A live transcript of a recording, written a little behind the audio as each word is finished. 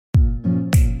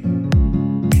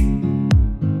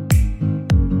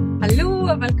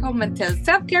og velkommen til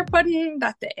Self-Care-podden.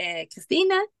 Dette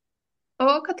Kristine.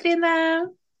 Og Katrine.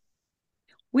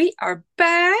 We are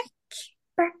back.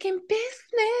 Back in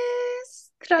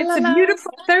business. It's a Tralala.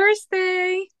 beautiful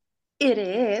Thursday. It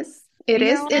is. It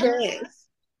is. Ja. It is.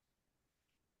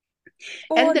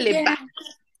 Og, Endelig back.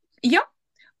 Ja,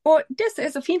 og det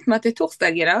som så fint med at det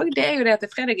torsdag I dag, det jo det at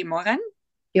det fredag I morgen.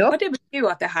 Jo. Og det betyr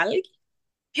jo at det helg.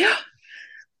 Ja,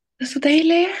 det så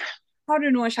deilig. Har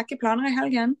du noen kjekke planer I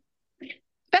helgen?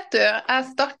 Vet du, jeg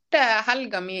starter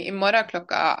helga mi I morgen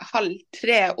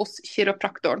 2:30 hos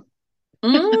kiropraktoren.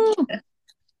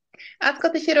 Jeg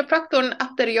skal til kiropraktoren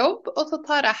etter jobb, og så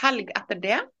tar jeg helg etter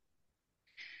det.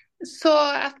 Så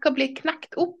jeg skal bli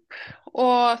knekt opp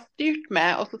og styrt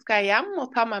med, og så skal jeg hjem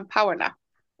og ta meg en powernap.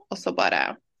 Og så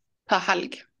bare ta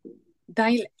helg.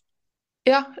 Deilig.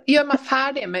 Ja, gjør meg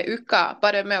ferdig med uka,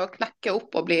 bare med å knekke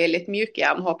opp og bli litt mjuk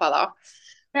igjen, håper jeg da.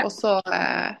 Ja. Og så,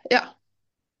 ja.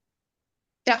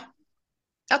 Ja.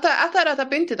 Etter at jeg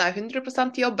begynte den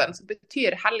 100%-jobben, så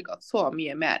betyr helga så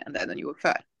mye mer enn det den gjorde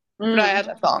før. For da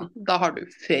det sånn, da har du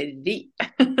fri.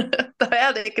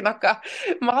 Da det ikke noe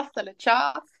mas eller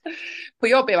kjas. På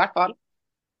jobb I hvert fall.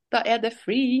 Da det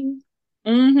free.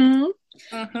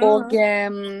 Og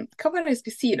hva var det jeg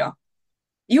skulle si da?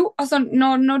 Jo, altså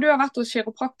når du har vært hos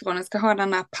kiropraktoren og skal ha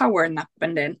denne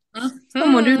powernappen din, så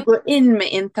må du gå inn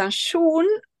med intensjon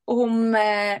om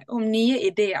nye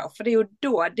ideer, for det jo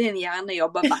da din hjerne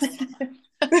jobber best.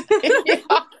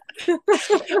 Ja.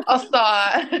 Altså,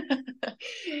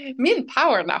 min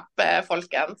powernap,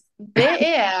 folkens, det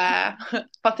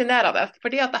fascinerende,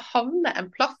 fordi at jeg havner en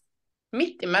plass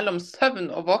midt imellom søvn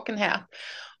og våkenhet.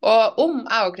 Og om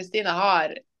jeg og Kristine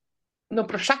har noen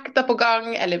prosjekter på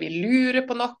gang, eller vi lurer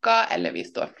på noe, eller vi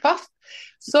står fast,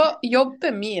 så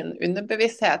jobber min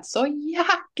underbevissthet så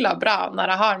jækla bra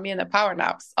når jeg har mine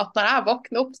powernaps, at når jeg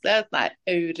våkner opp, så det sånn her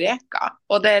eureka.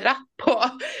 Og det rett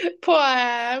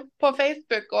på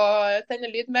Facebook og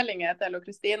sender lydmeldinger til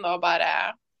Kristine og bare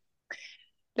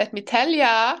let me tell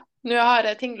you, nå har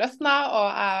ting løsnet, og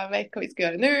jeg vet hva vi skal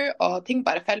gjøre nå, og ting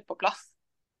bare faller på plass.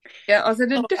 Ja, altså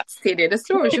det dødstidig, det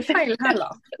slår jo ikke feil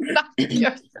heller.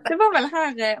 Det var vel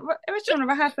her, jeg vet ikke om det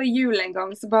var her før jul en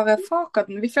gang, så bare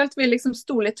fakaten, vi følte vi liksom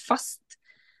sto litt fast.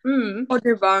 Og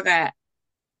du bare,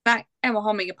 nei, jeg må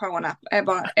ha meg en powernap. Jeg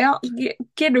bare, ja,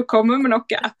 gidder du komme med noe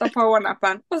etter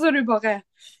powernappen? Og så du bare,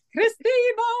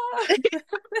 Kristina!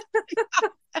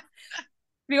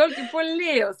 Vi holdt jo på å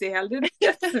le oss I hele, det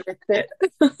dødsviktig.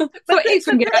 For jeg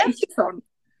fungerer ikke sånn.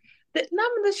 Nei,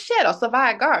 men det skjer altså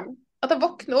hver gang. At jeg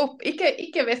våkner opp,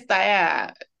 ikke hvis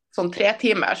jeg sånn 3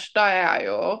 timers, da jeg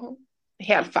jo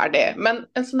helt ferdig. Men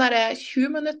en sånn der 20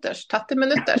 minutters, 30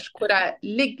 minutters, hvor jeg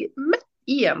ligger midt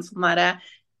I en sånn der,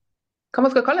 hva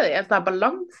man skal kalle det, en sånn der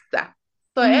balanse,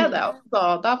 så det altså,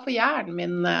 da får hjernen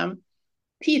min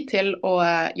tid til å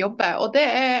jobbe. Og det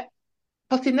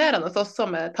fascinerende også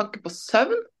med tanke på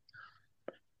søvn.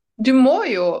 Du må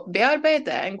jo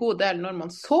bearbeide en god del når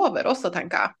man sover også,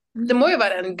 tenker jeg. Det må jo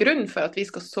være en grunn for at vi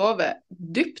skal sove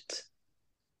dypt.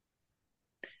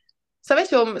 Så jeg vet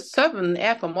ikke om søvn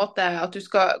på en måte at du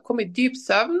skal komme I dyp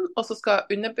søvn, og så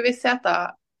skal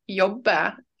underbevisstheten jobbe,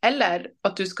 eller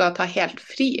at du skal ta helt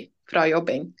fri fra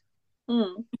jobbing.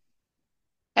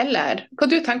 Eller,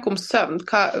 hva du tenker om søvn?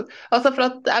 Altså for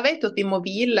at jeg vet jo at vi må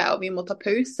hvile, og vi må ta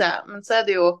pause, men så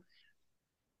det jo,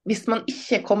 hvis man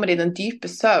ikke kommer I den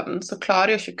dype søvn, så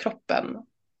klarer jo ikke kroppen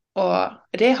å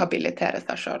rehabilitere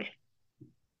seg selv.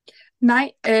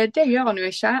 Nei, det gjør han jo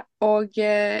ikke, og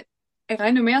jeg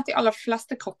regner med at de aller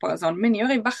fleste kropper sånn, men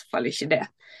gjør I hvert fall ikke det.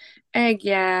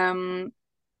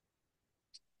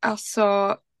 Altså,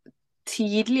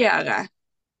 I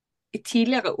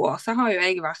tidligere år så har jo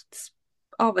jeg vært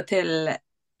av og til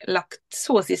lagt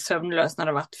så å si søvnløs når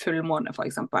det har vært fullmåne for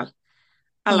eksempel.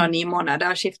 Eller 9 måneder, det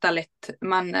har skiftet litt,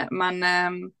 men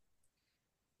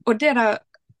og det der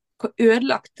hvor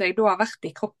ødelagt jeg da har vært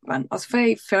I kroppen. Altså, for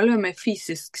jeg føler meg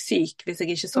fysisk syk hvis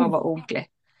jeg ikke sover ordentlig.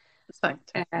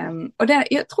 Og det,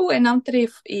 jeg tror jeg nevnte det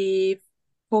I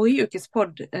forrige ukes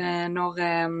podd, når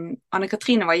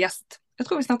Anne-Katrine var gjest. Jeg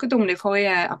tror vi snakket om det I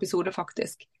forrige episode,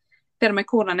 faktisk. Det med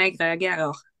hvordan jeg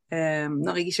reagerer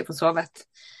når jeg ikke får sovet.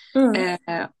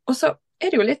 Og så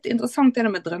det jo litt interessant det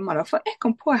med drømmer, da, for jeg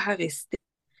kom på her I sted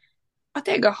at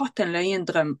jeg har hatt en løyen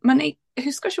drøm, men jeg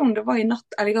husker ikke om det var I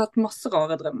natt, eller jeg har hatt masse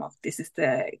rare drømmer de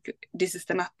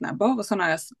siste nettene, bare sånne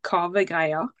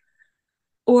kavegreier.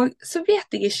 Og så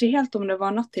vet jeg ikke helt om det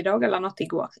var natt I dag eller natt I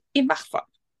går. I hvert fall.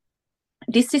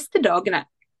 De siste dagene,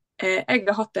 jeg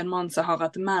har hatt en mann som har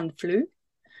hatt manflu,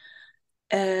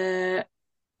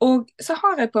 og så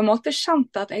har jeg på en måte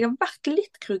kjent at jeg har vært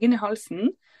litt kruggen I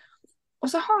halsen, Og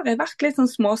så har jeg vært litt sånn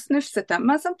småsnufsete,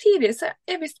 men samtidig så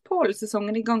visst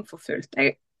pollensesongen i gang for fullt.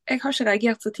 Jeg har ikke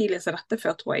reagert så tidlig som dette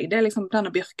før, tror jeg. Det liksom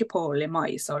denne bjørkepollen i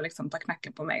mai som liksom tar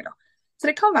knekken på meg da. Så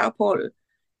det kan være pollen.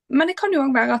 Men det kan jo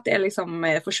også være at det liksom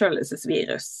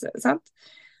forkjølelsesvirus, sant?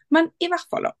 Men i hvert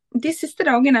fall da, de siste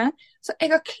dagene, så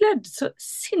jeg har klødd så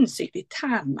sinnssykt i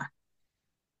tærne.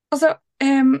 Altså,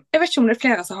 jeg vet ikke om det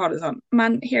flere som har det sånn,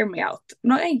 men hear me out.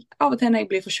 Av og til når jeg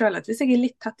blir forkjølet, hvis jeg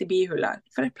litt tett i bihullet,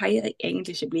 for det pleier jeg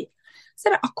egentlig ikke bli,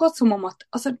 så det akkurat som om at,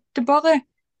 altså, det bare,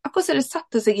 akkurat som det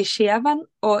setter seg i skjeven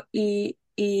og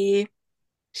i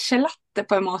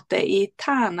skjelettet på en måte, i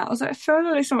tærne. Altså, jeg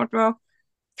føler liksom at det var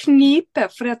knipe,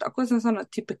 for det er akkurat som en sånn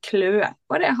type kløe,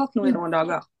 og det har jeg hatt nå i noen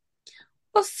dager.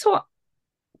 Og så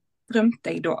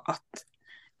drømte jeg da at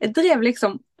jeg drev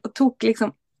liksom og tok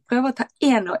liksom, prøver å ta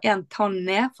en og en tann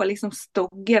ned for å liksom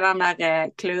stogge den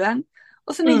der kløen.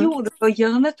 Og så når jeg gjorde det på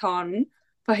hjørnetannen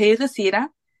på høyre side,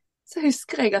 så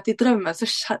husker jeg at i drømmen så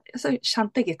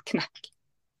kjente jeg et knekk.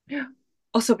 Ja.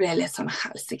 Og så ble jeg litt sånn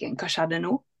helsike, hva skjedde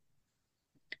nå?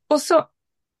 Og så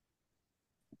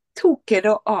tok jeg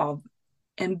da av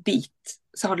en bit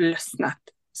som hadde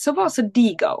løsnet, som var så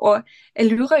diger, og jeg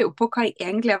lurer jo på hva jeg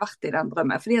egentlig har vært i den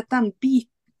drømmen, fordi at den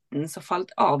biten som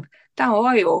falt av, den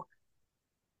var jo,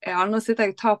 ja, nå sitter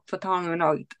jeg og tar på tannen min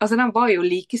også, altså den var jo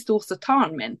like stor som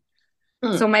tannen min,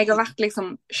 som jeg har vært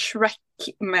liksom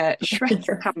Shrek med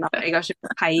Shrek-tenner, jeg har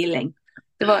ikke peiling,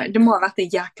 det må ha vært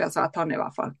en jækla svær tann i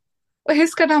hvert fall, og jeg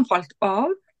husker den falt av,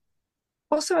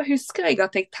 og så husker jeg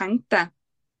at jeg tenkte,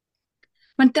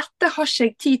 men dette har ikke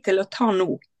jeg tid til å ta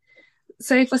nå,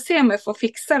 så jeg får se om jeg får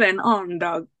fikse det en annen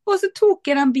dag. Og så tok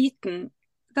jeg den biten,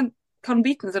 den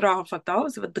tannbiten som da har fått av,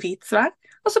 som var dritsvær,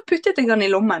 og så puttet jeg den i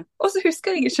lommen, og så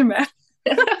husker jeg ikke mer.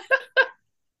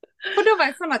 Og da var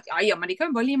jeg sånn at, ja, men de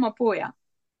kan jo bare lime på igjen.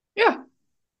 Ja.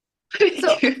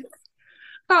 Så,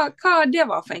 hva det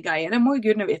var for en greie, det må jo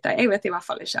gudene vite, jeg vet i hvert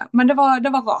fall ikke. Men det var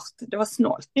rart, det var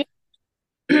snålt.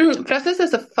 For jeg synes det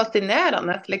er så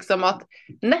fascinerende liksom, at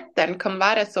nettene kan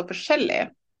være så forskjellige.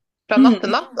 Fra natt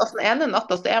til natt, altså den ene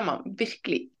natta så er man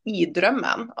virkelig i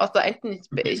drømmen. Altså enten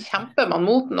kjemper man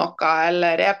mot noe,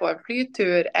 eller er på en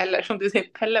flytur, eller som du sier,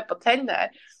 peller på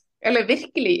tenner, eller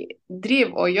virkelig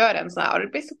driver og gjør en sånn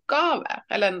arbeidsoppgave,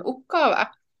 eller en oppgave.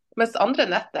 Mens andre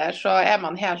netter så er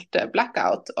man helt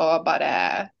blackout, og bare,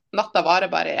 natta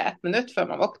varer bare 1 minutt før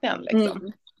man våkner igjen, liksom.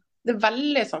 Det er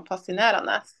veldig sånn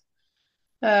fascinerende.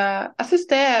 Jeg synes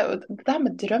det her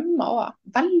med drømmer også,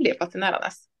 veldig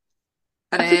fascinerende.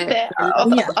 Jeg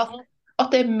synes at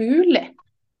det er mulig.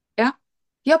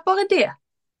 Ja, bare det.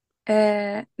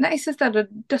 Nei, jeg synes det er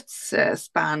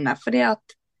dødsspennende, fordi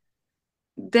at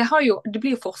det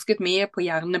blir jo forsket mye på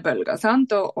hjernebølger,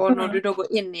 sant? Og når du da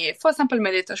går inn i for eksempel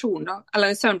meditasjon, da,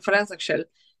 eller i søvn for den saks skyld,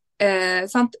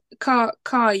 sant?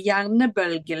 Hva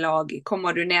hjernebølgelag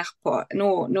kommer du ned på?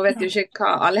 Nå vet jeg ikke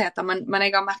hva alle heter, men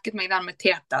jeg har merket meg den med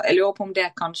teta. Jeg lurer på om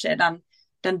det kanskje er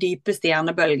den dypeste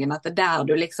hjernebølgen, at det er der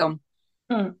du liksom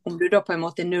om du da på en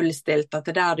måte er nullstilt, at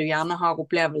det er der du gjerne har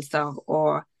opplevelser,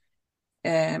 og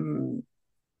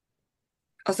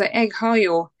altså jeg har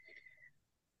jo,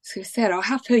 skal vi se da,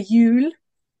 her før jul,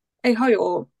 jeg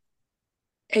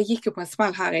gikk jo på en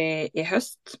smell her i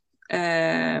høst,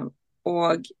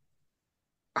 og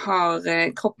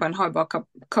kroppen har jo bare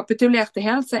kapitulert det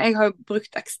helt, så jeg har jo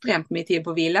brukt ekstremt mye tid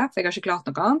på å hvile, for jeg har ikke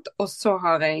klart noe annet, og så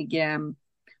har jeg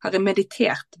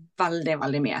meditert veldig,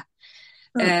 veldig mye.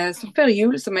 Så før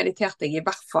jul så mediterte jeg i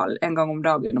hvert fall en gang om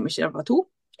dagen, om ikke det var 2.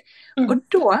 Og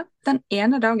da, den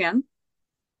ene dagen,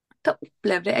 da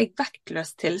opplevde jeg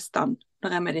vektløs tilstand når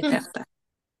jeg mediterte.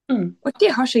 Og det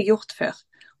har ikke jeg gjort før.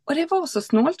 Og det var så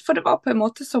snålt, for det var på en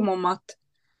måte som om at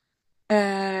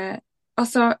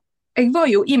altså, jeg var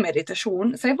jo i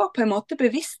meditasjon, så jeg var på en måte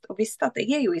bevisst og visste at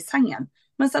jeg er jo i sengen.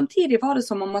 Men samtidig var det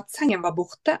som om at sengen var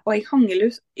borte, og jeg hang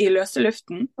i løse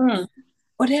luften.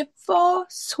 Og det var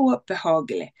så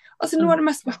behagelig. Altså noe av det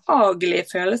mest behagelige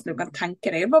følelsen du kan tenke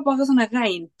deg. Det var bare sånn en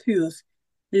ren, pur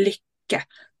lykke.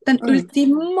 Den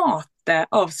ultimate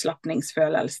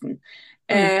avslappningsfølelsen.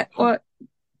 Og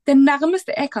det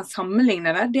nærmeste jeg kan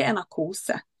sammenligne det er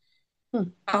narkose.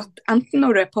 At enten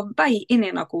når du er på vei inn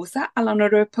i narkose, eller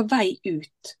når du er på vei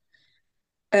ut.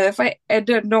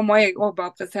 Da må jeg også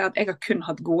bare presisere at jeg har kun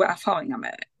hatt gode erfaringer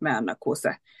med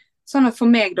narkose. Sånn at for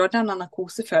meg da, denne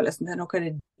narkosefølelsen er noe av det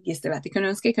diggeste jeg vet. Jeg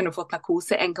kunne ønske jeg kunne fått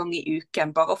narkose en gang i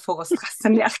uken, bare for å stresse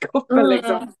ned kroppen,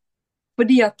 liksom.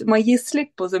 Fordi at man gir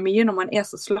slipp på så mye når man er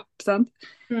så slapp, sant?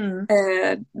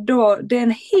 Det er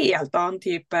en helt annen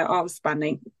type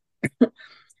avspenning.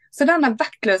 Så denne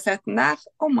vektløsheten der,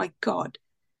 oh my god.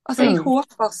 Altså jeg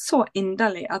håper så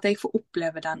inderlig at jeg får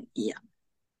oppleve den igjen.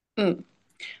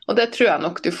 Og det tror jeg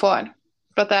nok du får.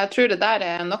 For at jeg tror det der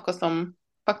er noe som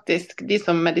faktisk de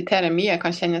som mediterer mye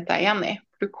kan kjenne seg igjen i.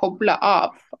 Du kobler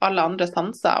av alle andre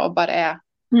sanser og bare er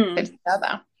til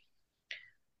stede.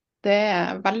 Det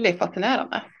er veldig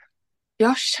fascinerende.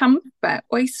 Ja, kjempe.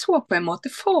 Og jeg så på en måte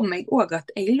for meg også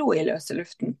at jeg lå i løse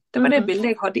luften. Det var det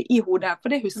bildet jeg hadde i hodet, for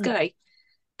det husker jeg.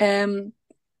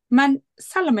 Men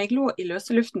selv om jeg lå i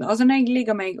løse luften, altså når jeg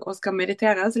ligger meg og skal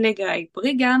meditere, så ligger jeg på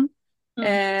ryggen,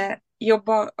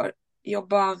 jobber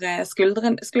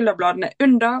skulderbladene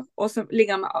under, og så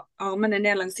ligger jeg med armene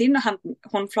ned langs siden og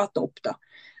håndflatene opp da.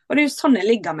 Og det er jo sånn jeg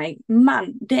ligger meg,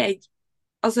 men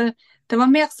altså, det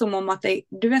var mer som om at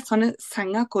du vet sånne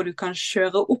senger hvor du kan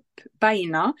kjøre opp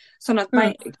beina, sånn at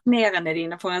knærne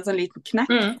dine får en sånn liten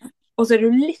knekk, og så er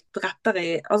du litt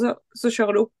rettere altså, så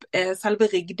kjører du opp selve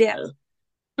ryggdelen.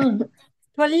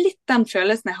 Det var litt den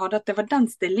følelsen jeg hadde, at det var den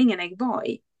stillingen jeg var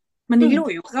i. Men jeg lå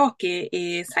jo rak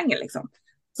i sengen, liksom.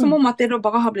 Som om at det da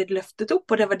bare har blitt løftet opp,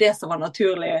 og det var det som var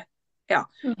naturlig. Ja.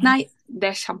 Nei, det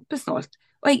er kjempesnålt.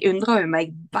 Og jeg undrer jo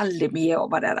meg veldig mye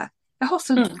over det der. Jeg har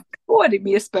så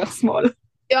mye spørsmål.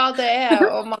 Ja, det er,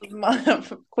 og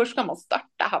hvor skal man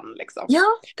starte hen, liksom? Ja,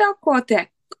 det er akkurat det.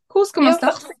 Hvor skal man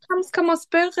starte? Hvem skal man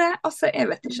spørre? Altså, jeg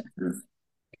vet ikke.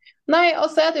 Nei, og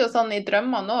så er det jo sånn i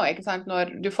drømmer nå, ikke sant,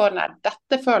 når du får den der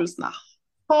dette-følelsen, jeg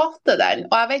hater den,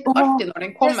 og jeg vet alltid når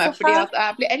den kommer, fordi at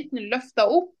jeg blir enten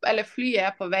løftet opp, eller flyet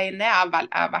er på vei ned, jeg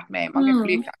har vært med i mange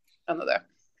flykrasjer, skjønner du.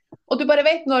 Og du bare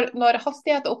vet, når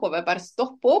hastigheten oppover bare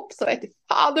stopper opp, så vet du,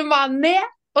 du må ned,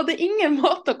 og det er ingen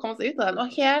måte å komme seg ut av den,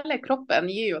 og hele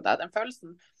kroppen gir jo deg den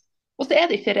følelsen. Og så er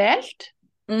det ikke reelt.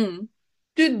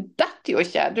 Du detter jo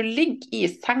ikke, du ligger i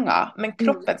senga, men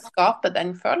kroppen skaper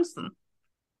den følelsen.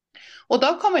 Og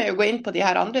da kan man jo gå inn på de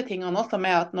her andre tingene også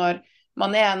med at når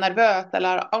man er nervøs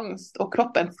eller har angst, og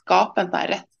kroppen skaper en sånn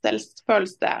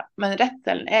redselsfølelse, men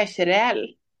redselen er ikke reell.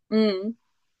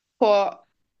 På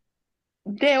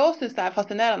det også synes jeg er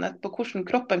fascinerende på hvordan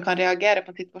kroppen kan reagere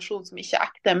på en situasjon som ikke er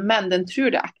ekte, men den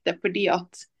tror det er ekte fordi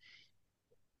at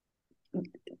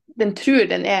den tror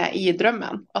den er i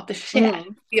drømmen, at det skjer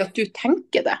fordi at du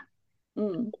tenker det.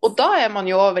 Og da er man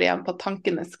jo over igjen på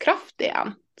tankenes kraft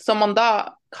igjen, som man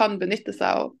da kan benytte seg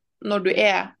av når du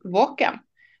er våken,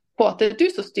 på at det er du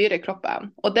som styrer kroppen,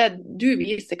 og det du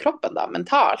viser kroppen da,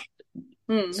 mentalt,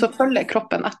 så følger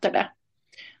kroppen etter det.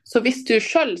 Så hvis du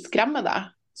selv skremmer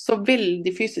deg, så vil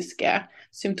de fysiske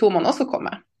symptomene også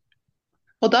komme.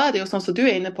 Og da er det jo sånn som du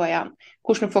er inne på igjen,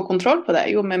 hvordan få kontroll på det?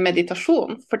 Jo, med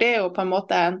meditasjon, for det er jo på en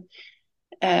måte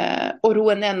å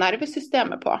roe ned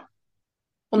nervesystemet på.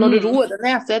 Og når du roer det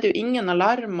ned, så er det jo ingen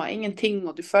alarmer, ingenting,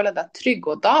 og du føler deg trygg,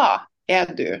 og da er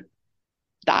du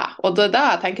der. Og det er da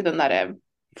jeg tenker den der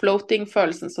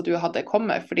floating-følelsen som du hadde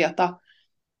kommet, fordi at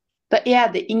da er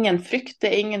det ingen frykt, det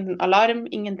er ingen alarm,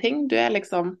 ingenting. Du er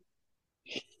liksom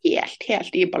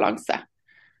helt i balanse.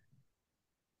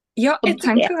 Ja, jeg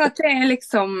tenker at det er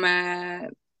liksom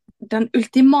den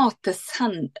ultimate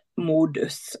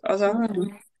zen-modus. Altså,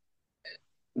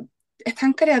 jeg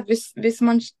tenker det at hvis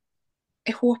man,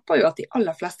 jeg håper jo at de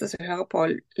aller fleste som hører på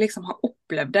liksom har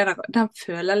opplevd den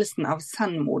følelsen av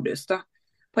zen-modus da,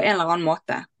 på en eller annen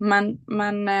måte.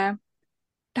 Men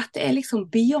dette er liksom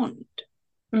beyond.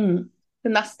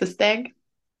 Det neste steg.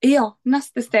 Ja,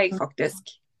 neste steg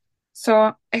faktisk. Så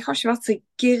jeg har ikke vært så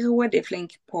grådig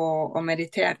flink på å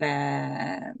meditere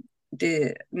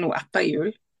nå etter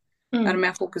jul. Jeg hadde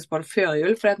mer fokus på det før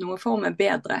jul, for noe form er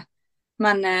bedre.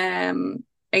 Men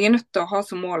jeg er nødt til å ha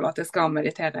som mål at jeg skal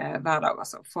meditere hver dag,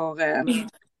 altså. For det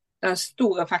har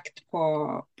stor effekt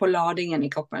på ladingen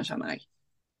i kroppen, skjønner jeg.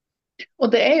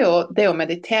 Og det er jo det å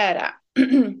meditere.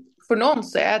 For noen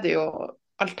så er det jo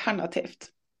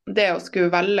alternativt. Det å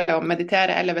skulle velge å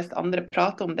meditere, eller hvis andre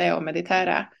prater om det å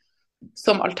meditere,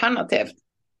 som alternativt.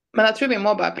 Men jeg tror vi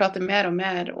må bare prate mer og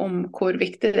mer om hvor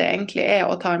viktig det egentlig er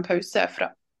å ta en pause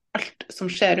fra alt som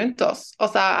skjer rundt oss.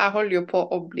 Altså, jeg holder jo på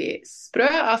å bli sprø.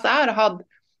 Altså,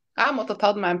 jeg måtte ha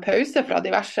tatt meg en pause fra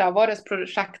diverse av våre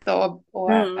prosjekter og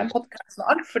podcast og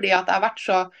alt, fordi at jeg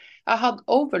har hatt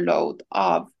overload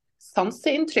av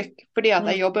sanseinntrykk, fordi at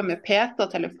jeg jobber med PC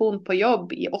og telefon på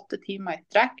jobb i 8 timer i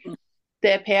strekk.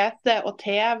 Det er PC og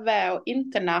TV og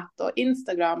internett og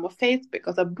Instagram og Facebook,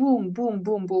 altså boom.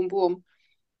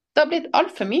 Det har blitt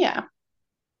alt for mye.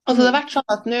 Altså det har vært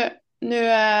sånn at nå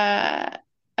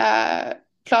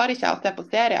klarer ikke jeg å se på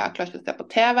serie, jeg klarer ikke å se på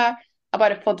TV. Jeg har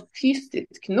bare fått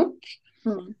fysisk nok.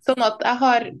 Sånn at jeg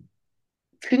har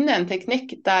funnet en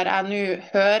teknikk der jeg nå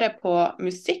hører på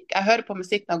musikk. Jeg hører på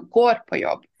musikk når jeg går på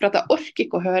jobb, for at jeg orker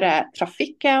ikke å høre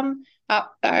trafikken.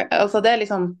 Altså det er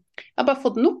liksom, jeg har bare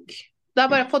fått nok. Det har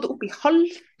bare fått opp i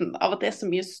halsen av at det er så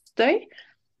mye støy.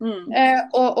 Mm.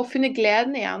 Og funnet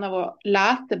gleden igjen av å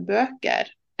lese bøker.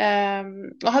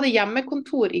 Og hadde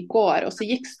hjemmekontor i går, og så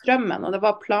gikk strømmen, og det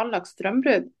var planlagt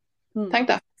strømbrudd. Mm.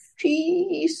 Tenkte jeg, fy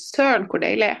søren, hvor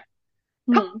deilig.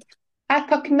 Takk. Mm. Jeg er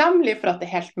takknemlig for at det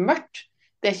er helt mørkt.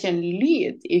 Det er ikke en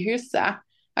lyd i huset.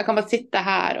 Jeg kan bare sitte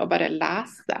her og bare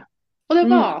lese. Og det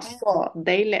Mm. var så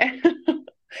deilig.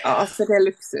 Ja, altså, det er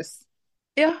luksus.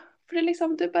 Ja, for det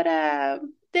liksom,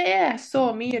 det er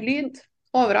så mye lyd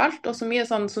overalt, og så mye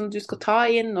sånn som du skal ta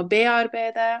inn og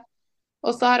bearbeide.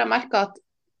 Og så har jeg merket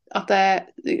at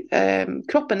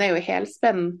kroppen er jo i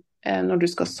helspenn når du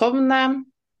skal sovne,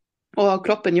 og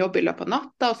kroppen jobber i løpet av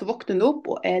natta, og så våkner du opp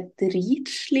og er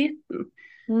dritsliten.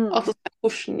 Mm. Altså,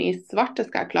 hvordan i svarte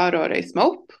skal jeg klare å røyse meg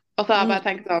opp? Og så har jeg bare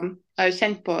tenkt sånn, jeg har jo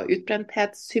kjent på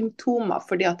utbrenthetssymptomer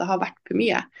fordi at det har vært for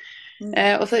mye.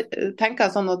 Og så tenker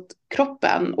jeg sånn at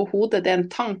kroppen og hodet, det er en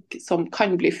tank som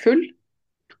kan bli full,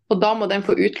 og da må den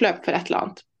få utløp for et eller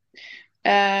annet.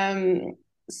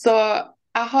 Så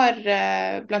jeg har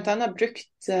blant annet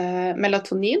brukt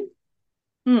melatonin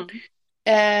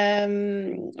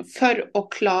for å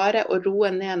klare å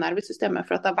roe ned nervesystemet,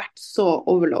 for at det har vært så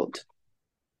overload.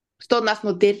 Stått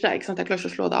nesten og dirret, ikke sant? Jeg klarer ikke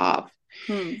å slå det av.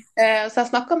 Så jeg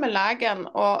snakket med legen,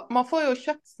 og man får jo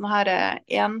kjøpt sånne her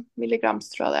 1 milligrams,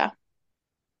 tror jeg det er.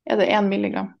 Er det 1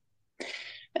 milligram?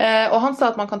 Og han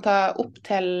sa at man kan ta opp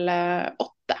til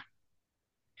 8.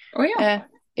 Oh, ja.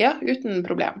 Ja, uten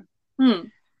problem.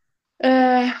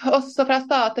 Og så for jeg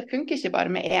sa at det funker ikke bare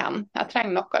med 1. Jeg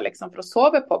trenger noe liksom for å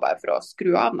sove på, bare for å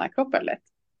skru av den kroppen litt.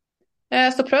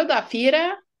 Så prøvde jeg 4,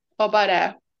 og bare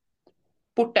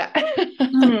borte.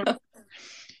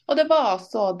 Og det var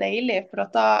så deilig, for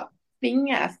at da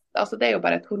tvinges, altså det er jo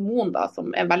bare et hormon da,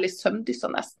 som er veldig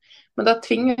søvndyssende, men da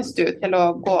tvinges du til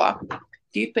å gå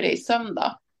dypere i søvn da,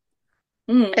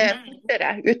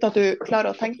 uten at du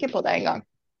klarer å tenke på det en gang.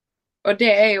 Og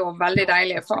det er jo veldig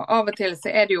deilig, for av og til så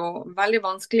er det jo veldig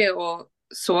vanskelig å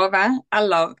sove,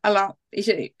 eller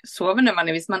ikke sove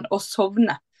nødvendigvis, men å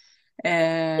sovne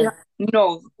når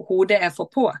hodet er for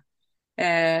på.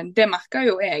 Det merker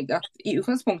jo jeg, at i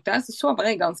utgangspunktet så sover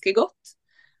jeg ganske godt,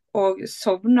 og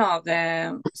sovner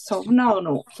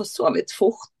nå for så vidt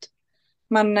fort.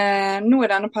 Men nå i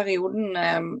denne perioden,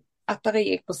 etter jeg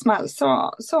gikk på smell,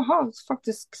 så har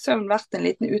faktisk søvn vært en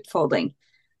liten utfordring.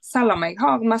 Selv om jeg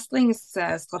har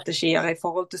mestringsstrategier i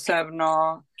forhold til søvn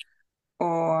og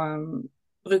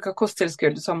bruker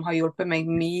kosttilskudd som har hjulpet meg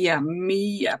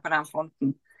mye på den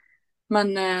fronten.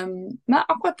 Men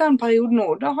akkurat den perioden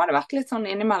nå, da har det vært litt sånn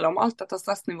innimellom alt etter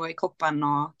stressnivå i kroppen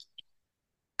og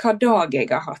hva dag jeg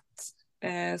har hatt.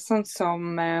 Sånn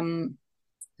som,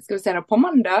 skal vi se da, på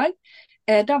mandag,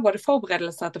 da var det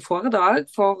forberedelser til foredrag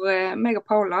for meg og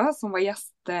Paula, som var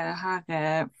gjest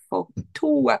her for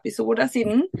 2 episoder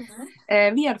siden.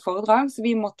 Vi hadde foredrag, så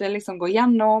vi måtte liksom gå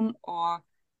gjennom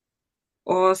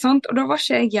og sånt. Og da var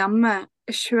ikke jeg hjemme.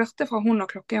 Jeg kjørte fra hun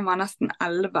og klokken var nesten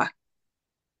 11.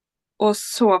 Og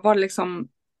så var det liksom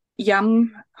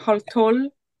hjem 11:30,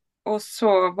 og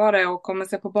så var det å komme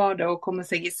seg på badet og komme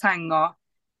seg i seng. Og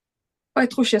jeg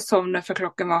tror ikke jeg sovnet før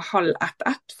klokken var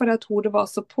 12:30, fordi at hodet var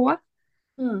så på.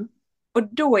 Og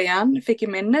da igjen fikk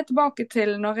jeg minnet tilbake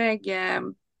til når jeg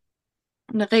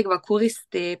var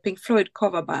korist i Pink Floyd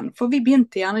coverband, for vi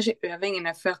begynte gjerne ikke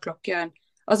øvingene før klokken,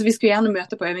 altså vi skulle gjerne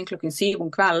møte på øving klokken 7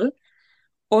 om kvelden,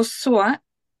 og så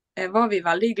var vi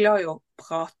veldig glad i å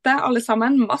prate alle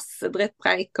sammen, masse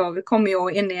drittpreik, og vi kom jo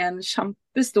inn i en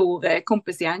kjempestor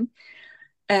kompisgjeng,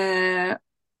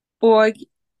 og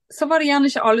så var det gjerne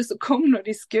ikke alle som kom når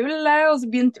de skulle, og så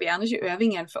begynte vi gjerne ikke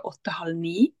øvingen for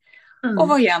 8:30, og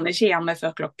var gjerne ikke hjemme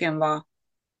før klokken var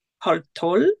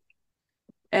 11:30.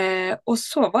 Og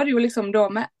så var det jo liksom da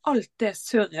med alt det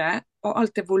surret og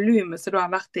alt det volumet som da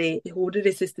har vært i hodet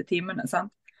de siste timene, sant?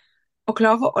 Å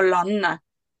klare å lande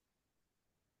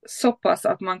såpass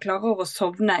at man klarer å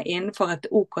sovne innenfor et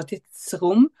OK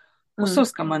tidsrom, og så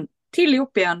skal man tidlig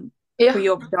opp igjen på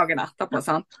jobb dagen etterpå,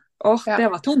 sant? Det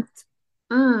var tungt.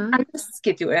 Jeg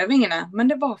elsket jo øvingene, men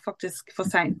det var faktisk for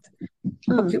sent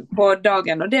på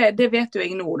dagen, og det vet jo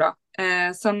jeg nå da.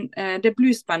 Sånn, det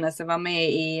bluesbandet som var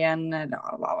med i det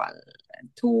var vel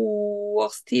 2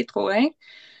 års tid, tror jeg.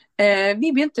 Vi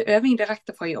begynte øving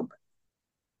direkte fra jobb.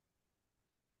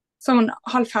 Sånn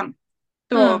 4:30.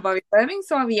 Da var vi på øving,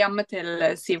 så var vi hjemme til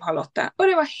 7:30. Og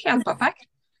det var helt perfekt,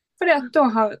 fordi at da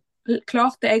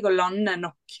klarte jeg å lande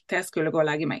nok til jeg skulle gå og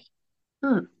legge meg.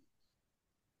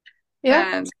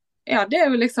 Ja, det er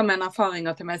jo liksom en erfaring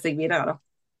å ta med seg videre da.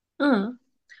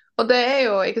 Og det er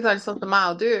jo, ikke sant, sånn som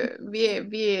meg og du,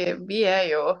 vi er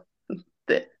jo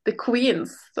the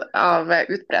queens av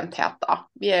utbrenthet, da.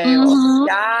 Vi jo Mhm.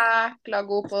 jækla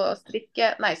gode på å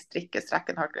strikke. Nei,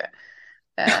 strekken har ikke vi.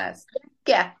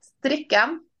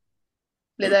 Strikken.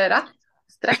 Blir det rett?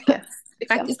 Strikken.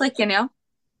 Rekkestrikken, ja.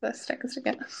 Strikken.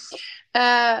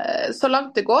 Så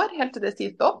langt det går, helt til det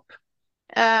sier stopp.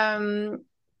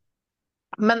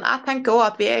 Men jeg tenker også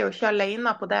at vi jo ikke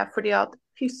alene på det, fordi at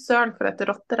fy søren for et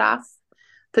rotterace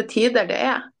til tider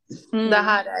det det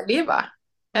her livet.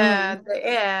 Det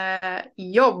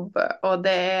jobb, og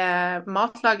det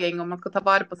matlaging, og man skal ta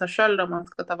vare på seg selv, og man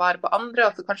skal ta vare på andre,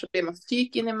 og så kanskje blir man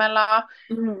syk innimellom,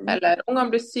 eller ungene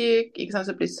blir syk, ikke sant,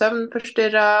 så blir søvn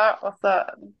forstyrret, og så...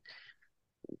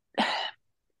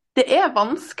 Det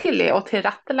vanskelig å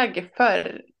tilrettelegge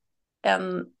for en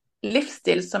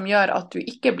livsstil som gjør at du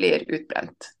ikke blir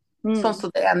utbrent, sånn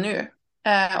som det nå.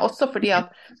 Også fordi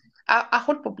at jeg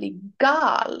holdt på å bli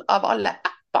gal av alle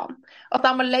appene. At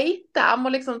jeg må lete, jeg må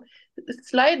liksom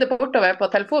slide bortover på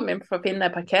telefonen min for å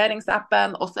finne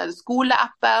parkeringsappen, og så det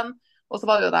skoleappen, og så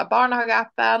var det jo der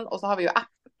barnehageappen, og så har vi jo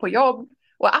app på jobb,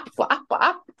 og app,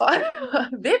 og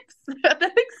vips, det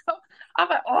liksom, jeg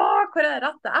bare, hvor det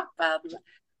rette appen?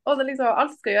 Og så liksom,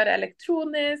 alt skal gjøre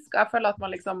elektronisk, og jeg føler at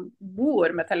man liksom bor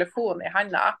med telefonen i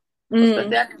handa. Og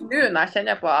spesielt nå når jeg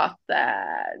kjenner på at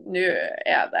nå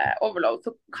det overload,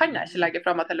 så kan jeg ikke legge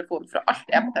fra meg telefonen, for alt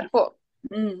på telefon.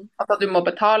 Altså du må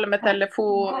betale med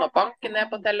telefon, og banken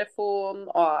på telefon,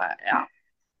 og ja,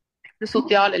 det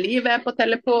sosiale livet på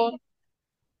telefon.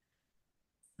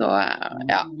 Så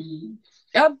ja.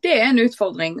 Ja, det en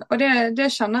utfordring, og det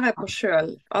kjenner jeg på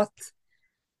selv, at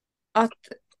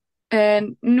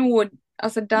nå,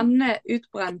 altså denne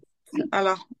utbrent,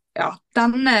 eller ja,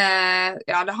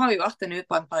 det har jo vært en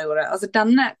utbrent periode. Altså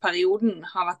denne perioden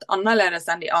har vært annerledes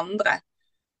enn de andre,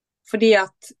 fordi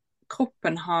at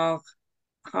kroppen har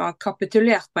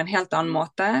kapitulert på en helt annen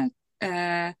måte.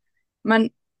 Men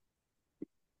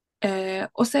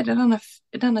og så det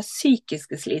denne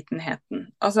psykiske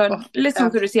slitenheten. Altså litt som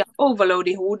du sier,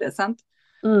 overload i hodet, sant?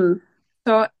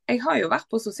 Så jeg har jo vært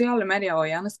på sosiale medier og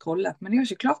gjerne scrollet, men jeg har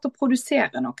ikke klart å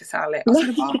produsere noe særlig. Altså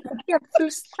det var helt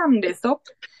fullstendig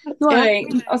stopp. Nå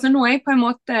er jeg på en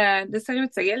måte, det ser ut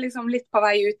som jeg liksom litt på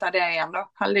vei ut av det igjen da,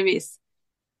 heldigvis.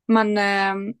 Men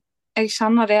jeg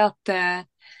kjenner det at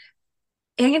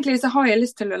egentlig så har jeg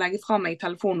lyst til å legge fra meg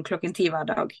telefonen 10:00 hver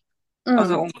dag.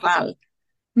 Altså om kvelden.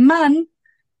 Men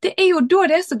det jo da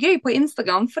det så gøy på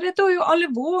Instagram, for da jo alle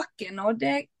våken, og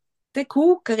det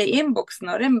koker i innboksen,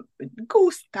 og det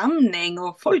god stemning,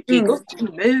 og folk i godt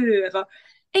humør, og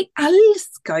jeg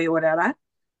elsker jo det der.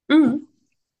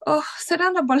 Så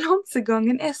denne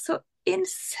balansegangen så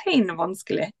insane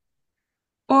vanskelig.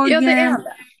 Og, ja, det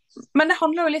det. Men det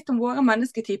handler jo litt om våre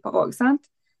mennesketyper også, sant?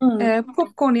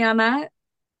 Popcorn gjerne,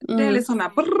 det litt sånn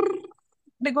der, brrr,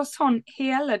 det går sånn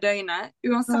hele døgnet,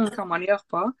 uansett hva man gjør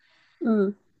på.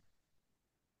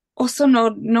 Og så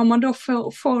når man da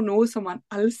får noe som man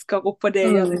elsker oppå det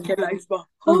igjen i tillegg, så bare,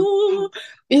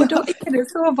 og da det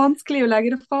så vanskelig å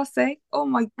legge det fra seg. Oh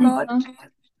my god.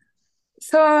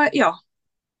 Så ja.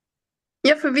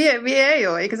 Ja, for vi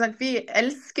jo, ikke sant, vi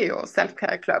elsker jo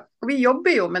self-care club, og vi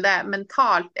jobber jo med det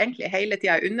mentalt egentlig hele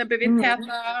tiden i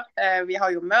underbevisstheten. Vi har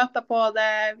jo møter på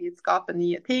det, vi skaper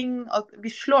nye ting, og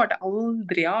vi slår det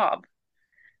aldri av.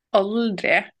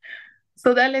 Aldri.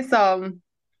 Så det liksom,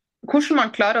 hvordan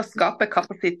man klarer å skape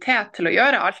kapasitet til å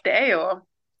gjøre alt, det jo,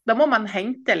 da må man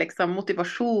hente liksom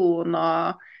motivasjon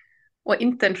og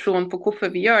intensjon på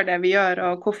hvorfor vi gjør det vi gjør,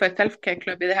 og hvorfor self-care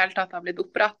club i det hele tatt har blitt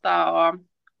opprettet, og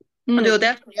det jo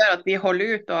det som gjør at vi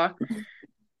holder ut,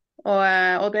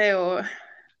 og det jo,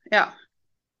 ja,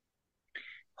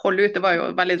 holde ut, det var jo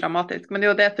veldig dramatisk, men det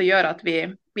jo det som gjør at vi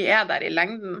der i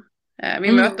lengden.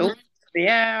 Vi møter opp som vi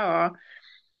og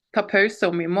tar pause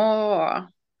om vi må, og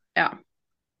ja.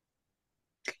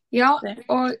 Ja,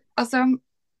 og altså,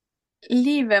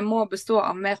 livet må bestå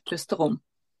av mer pusterom.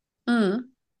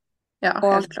 Ja,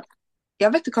 helt klart. Ja,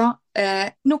 vet du hva?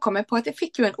 Nå kom jeg på at jeg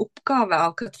fikk jo en oppgave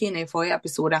av Katrine i forrige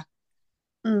episode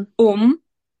om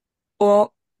å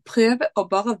prøve å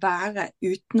bare være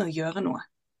uten å gjøre noe.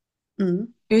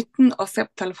 Uten å se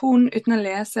på telefonen, uten å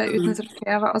lese, uten å se på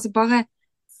TV. Altså bare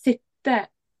sitte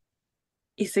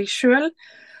i seg selv.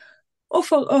 Og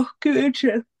for, gud,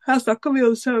 unnskyld, her snakker vi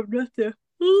om søvn, vet du.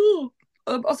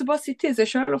 Altså bare sitte i seg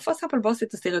selv, og for eksempel bare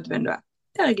sitte og stirre ut vinduet.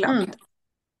 Det har jeg glemt.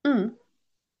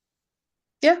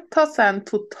 Ja, ta seg en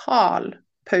total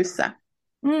pause.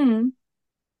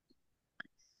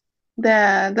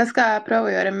 Det skal jeg prøve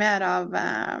å gjøre mer av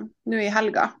nå i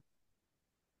helga.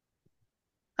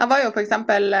 Jeg var jo for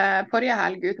eksempel forrige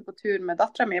helg ute på tur med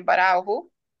datteren min, bare jeg og hun.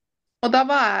 Og da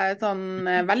var jeg sånn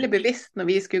veldig bevisst når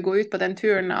vi skulle gå ut på den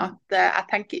turen, at jeg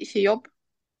tenker ikke jobb.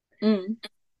 Mm.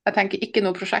 Jeg tenker ikke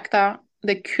noen prosjekter.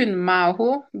 Det er kun meg og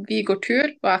hun. Vi går tur,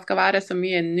 og jeg skal være så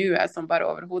mye i nuet som bare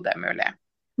overhodet er mulig.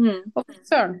 Mm. Og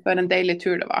søren, for en deilig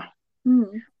tur det var. Mm.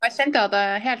 Og jeg kjente at jeg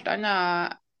hadde helt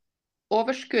annet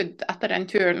overskudd etter den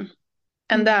turen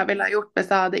enn det Mm. jeg ville ha gjort hvis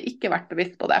jeg hadde ikke vært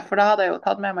bevisst på det. For da hadde jeg jo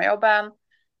tatt med meg jobben,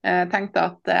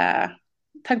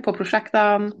 tenkt på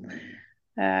prosjektene.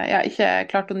 Jeg har ikke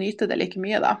klart å nyte det like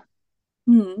mye da.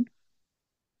 Mm.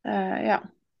 Ja.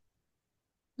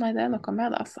 Nei, det er noe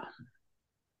med det, altså.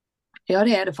 Ja,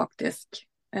 det er det faktisk.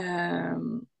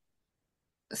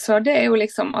 Så det er jo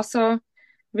liksom, altså,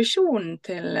 visjonen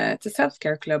til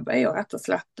Self-Care Club er jo rett og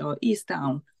slett å ease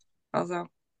down. Altså,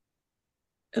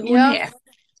 ro Ja, ned.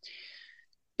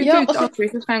 Kutt ja, ut alt du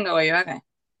ikke trenger å gjøre.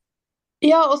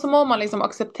 ja, og så må man liksom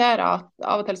akseptere at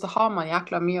av og til så har man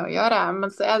jækla mye å gjøre,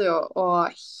 men så er det jo å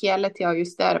hele tida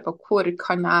justere på hvor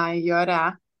kan jeg gjøre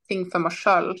ting for meg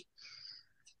sjøl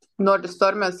når det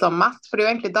stormer som mest. For det er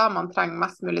jo egentlig da man trenger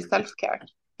mest mulig self-care,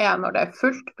 er når det er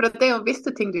fullt. For det er jo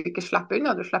visse ting du ikke slipper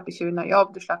unna. Du slipper ikke unna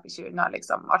jobb, du slipper ikke unna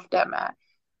liksom alt det med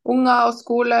unger og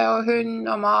skole og hund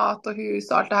og mat og hus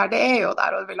og alt det her. Det er jo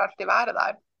der, og det vil alltid være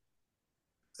der.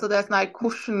 Så det er sånn her,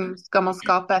 hvordan skal man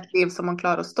skape et liv som man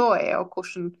klarer å stå i, og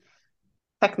hvordan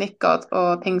teknikker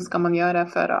og ting skal man gjøre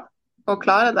for å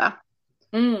klare det.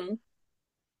 Mm.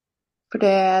 For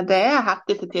det er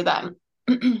heftig til tider.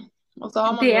 Og så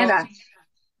har man Det jo er det.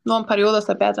 noen perioder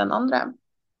som er bedre enn andre.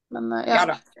 Men ja. Ja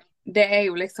da. Det er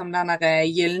jo liksom den der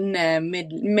gylne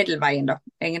middelveien da,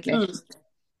 egentlig.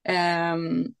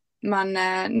 Mm. Men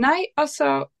nei,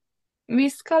 altså, vi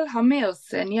skal ha med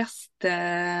oss en gjest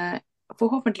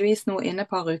forhåpentligvis nå innen et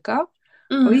par uker,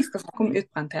 og vi Mm. skal snakke om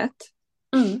utbrenthet.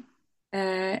 Mm.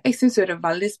 Jeg synes jo det er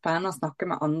veldig spennende å snakke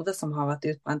med andre som har vært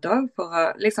utbrent også, for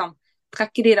å liksom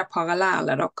trekke de der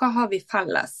parallellene da. Hva har vi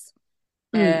felles?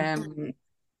 Mm.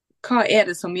 Hva er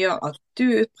det som gjør at du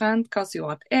er utbrent? Hva som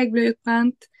gjorde at jeg ble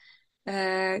utbrent?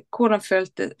 Hvordan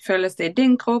føles det i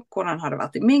din kropp? Hvordan har det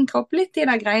vært i min kropp? Litt de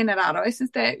der greiene der da. Jeg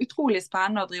synes det er utrolig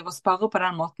spennende å drive og sparre på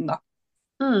den måten da.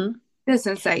 Mm. Det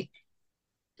synes jeg.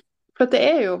 For det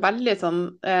er jo veldig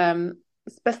sånn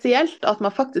spesielt at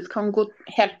man faktisk kan gå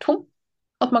helt tom.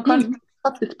 At man kan Mm.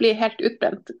 faktisk bli helt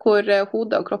utbrent, hvor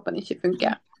hodet og kroppen ikke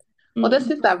funker. Og det Mm.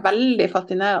 synes jeg er veldig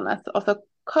fascinerende. Altså,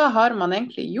 hva har man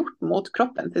egentlig gjort mot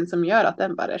kroppen sin som gjør at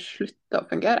den bare slutter å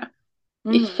fungere?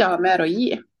 Ikke Mm. har mer å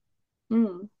gi.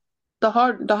 Mm. Da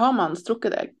har man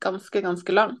strukket det ganske,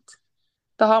 ganske langt.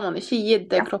 Da har man ikke gitt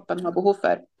det Ja. kroppen har behov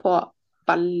for på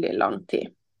veldig lang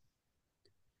tid.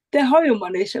 Det har jo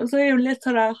man ikke, og så er jo litt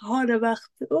sånn der, har det vært,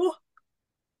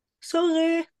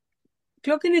 sorry,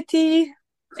 klokken er 10,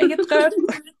 jeg er trøtt.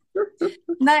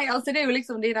 Nei, altså det er jo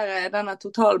liksom denne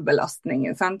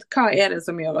totalbelastningen, sant? Hva er det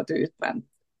som gjør at du er utbrent?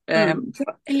 Jeg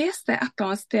leste et eller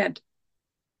annet sted,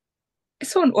 jeg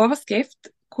så en overskrift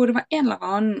hvor det var en eller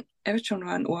annen, jeg vet ikke om det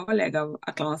var en overlege av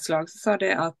et eller annet slag, som sa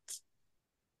det at,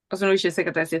 altså nå er det ikke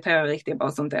sikkert jeg siterer riktig,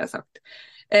 bare som det er sagt,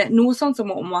 noe sånn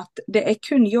som om at det er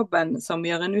kun jobben som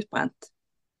gjør en utbrent.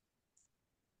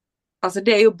 Altså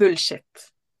det er jo bullshit.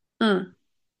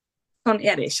 Sånn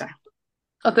er det ikke.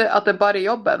 At det er bare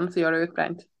jobben som gjør det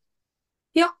utbrent?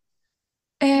 Ja.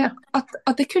 At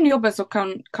det er kun jobben som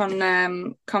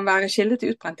kan være kilde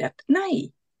til utbrenthet.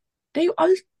 Nei, det er jo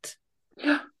alt.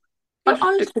 Ja, Det er jo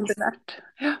alt er alt. kombinert.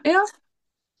 Ja. Ja.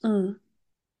 Mm.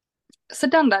 Så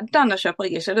den der kjøper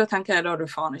jeg ikke. Da tenker jeg da har du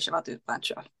faen ikke vært utbrent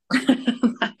selv.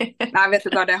 Nei, vet du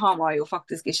hva, det har man jo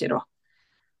faktisk ikke da.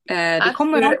 Det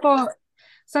kommer an på,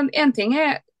 sånn, en ting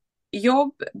er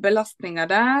jobb, belastninger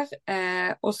der,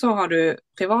 og så har du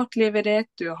privatlivet ditt,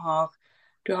 du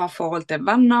har forhold til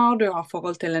venner, du har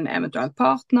forhold til en eventuell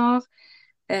partner,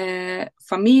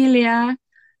 familie,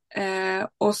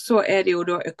 og så er det jo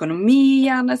da økonomi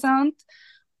gjerne, sant?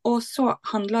 Og så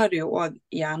handler det jo også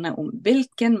gjerne om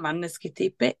hvilken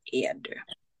mennesketype er du.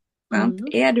 Sant?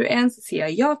 Er du en som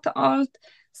sier ja til alt,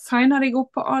 signer deg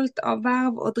opp på alt av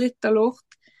verv og dritt og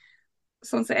lort,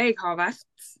 sånn som jeg har vært.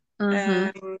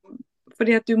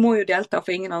 Fordi at du må jo delta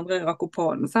for ingen andre rakk opp på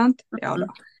den, sant? Ja da.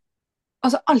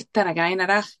 Altså alt det der greiene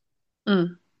der,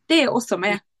 det er også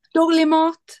med. Dårlig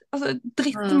mat, altså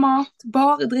drittmat,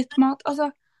 bare drittmat, altså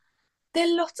det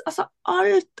er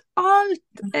alt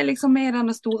er liksom med i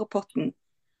denne store potten.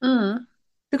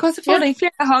 Du kan se for deg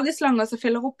flere hageslanger som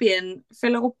fyller opp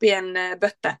i en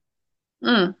bøtte.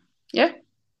 Ja,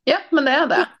 men det er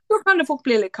det. Så kan det fort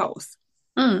bli litt kaos.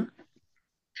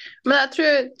 Men jeg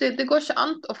tror det går ikke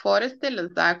an å forestille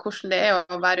seg hvordan det er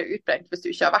å være utbrent hvis du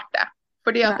ikke har vært det.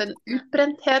 Fordi at den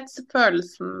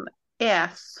utbrenthetsfølelsen er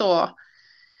så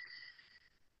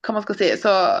hva man skal si,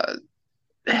 så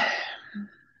jeg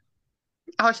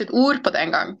har ikke et ord på det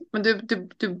engang, men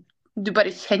du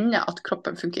bare kjenner at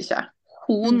kroppen funker ikke.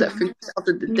 Hodet funker, at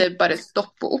det bare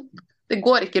stopper opp. Det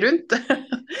går ikke rundt.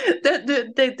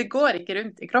 Det går ikke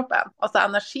rundt i kroppen. Altså,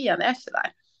 energien er ikke der.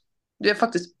 Du er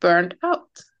faktisk burned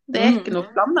out. Det er ikke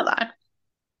noe flamme der.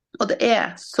 Og det er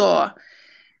så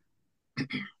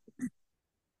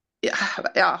jeg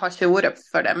har ikke ordet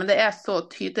for det, men det er så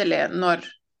tydelig når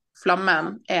flammen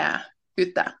er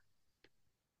ute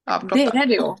av kroppen. Det er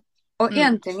det jo. Og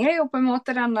en ting er jo på en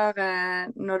måte den der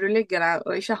når du ligger der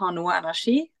og ikke har noe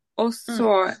energi, og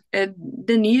så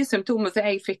det nye symptomet som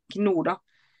jeg fikk nå da,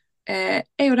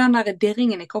 er jo den der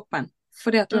dirringen i kroppen,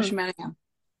 fordi at du har ikke mer igjen.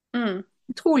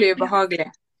 Utrolig ubehagelig.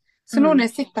 Så nå når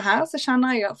jeg sitter her, så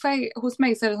kjenner jeg, hos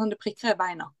meg så er det sånn det prikker i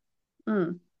beina.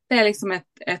 Det er liksom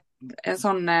en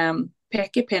sånn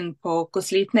pekepinn på hvor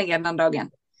sliten jeg er den dagen.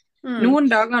 Noen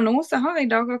dager nå så har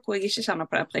jeg dager hvor jeg ikke kjenner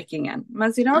på den prikkingen.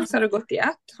 Mens i dag så har det gått i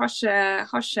ett. Har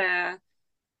ikke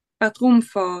vært rom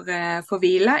for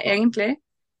hvile, egentlig.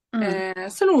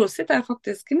 Så nå sitter jeg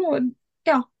faktisk,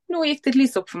 nå gikk det et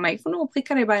lys opp for meg, for nå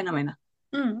prikker det i beina mine.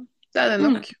 Da er det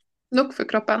nok. Nok for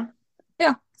kroppen.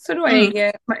 Ja, så da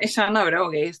jeg kjenner jo det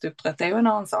også i stuptrett, det er jo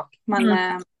en annen sak.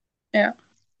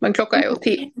 Men klokka er jo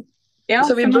 10. Ja,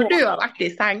 så vi burde jo ha vært i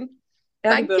seng.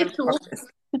 Begge to.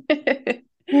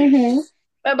 Men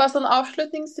bare sånn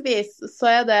avslutningsvis, så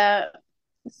er det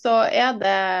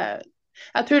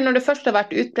jeg tror når du først har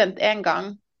vært utbrent en gang,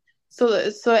 så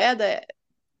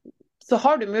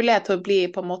har du mulighet til å bli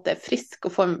på en måte frisk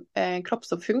og få en kropp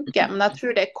som funker, men jeg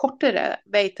tror det er kortere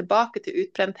vei tilbake til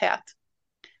utbrenthet.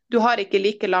 Du har ikke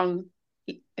like lang,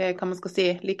 hva man skal si,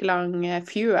 like lang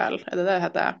fuel, er det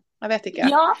heter? Jeg vet ikke.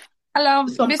 Ja, eller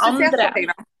som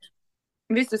andre.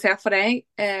 Hvis du ser for deg,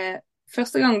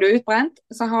 første gang du er utbrent,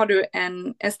 så har du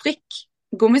en strikk,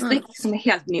 gummistrikk, som er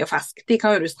helt ny og fersk. De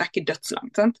kan jo du strekke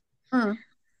dødslangt, sant?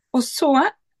 Og så,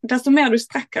 desto mer du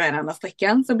strekker i denne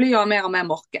strikken, så blir jo mer og mer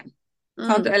morken.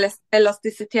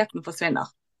 Elastisiteten forsvinner.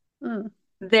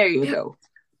 There you go.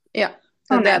 Ja,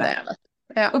 det er det.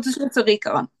 Ja. Og til slutt så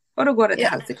ryker han, og da går det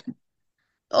til helsike.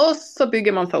 Og så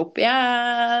bygger man seg opp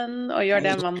igjen, og gjør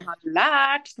det man har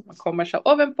lært, så man kommer seg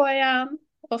ovenpå igjen.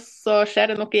 Og så skjer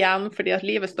det noe igjen, fordi at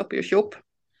livet stopper jo ikke opp.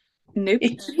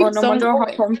 Og når man da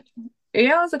har kommet,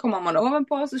 så kommer man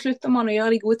ovenpå, og så slutter man å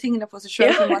gjøre de gode tingene for seg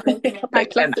selv.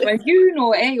 Men gud, nå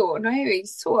er jeg i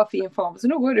så fin form, så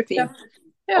nå går det fint.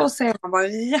 Og så er man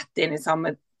bare rett inn i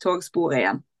samme togspor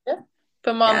igjen.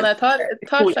 For man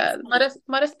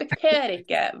man respekterer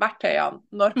ikke verktøyene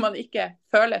når man ikke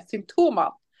føler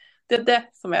symptomene. Det er det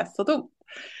som er så dumt.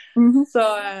 Så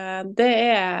det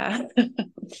er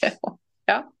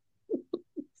ja.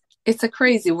 It's a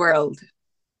crazy world.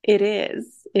 It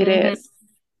is.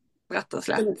 Rett og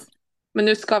slett. Men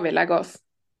nå skal vi legge oss.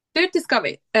 Det skal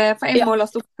vi. For jeg må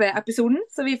laste opp episoden,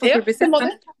 så vi får publisert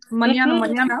den.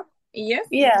 Manjana. Yes.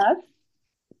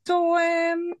 Så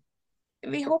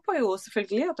vi håper jo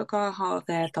selvfølgelig at dere har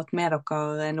tatt med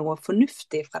dere noe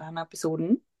fornuftig fra denne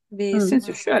episoden. Vi synes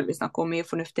jo selv vi snakker om mye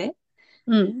fornuftig.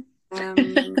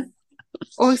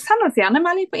 Og send oss gjerne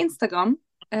melding på Instagram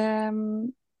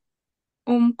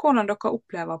om hvordan dere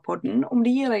opplever podden, om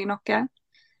det gir deg noe,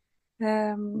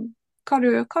 hva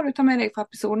du tar med deg fra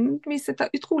episoden. Vi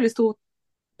setter utrolig stor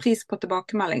pris på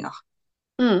tilbakemeldinger.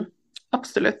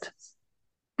 Absolutt.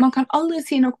 Man kan aldri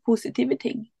si noe positive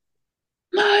ting.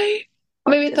 Nei.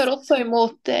 Men vi tar også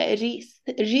imot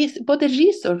ris, både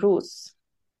ris og ros.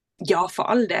 Ja, for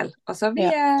all del. Altså, vi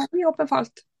er åpne for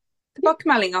alt.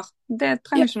 Tilbakemeldinger, det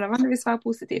trenger ikke nødvendigvis være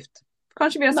positivt.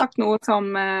 Kanskje vi har sagt noe som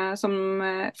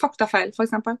faktafeil, for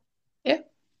eksempel.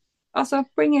 Altså,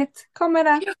 bring it. Kom med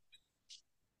det.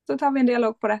 Så tar vi en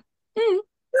dialog på det.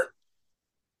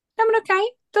 Ja, men ok.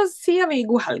 Da sier vi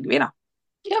god helg, vi da.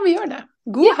 Ja, vi gjør det.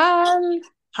 God helg.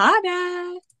 Ha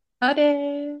det. Ha det.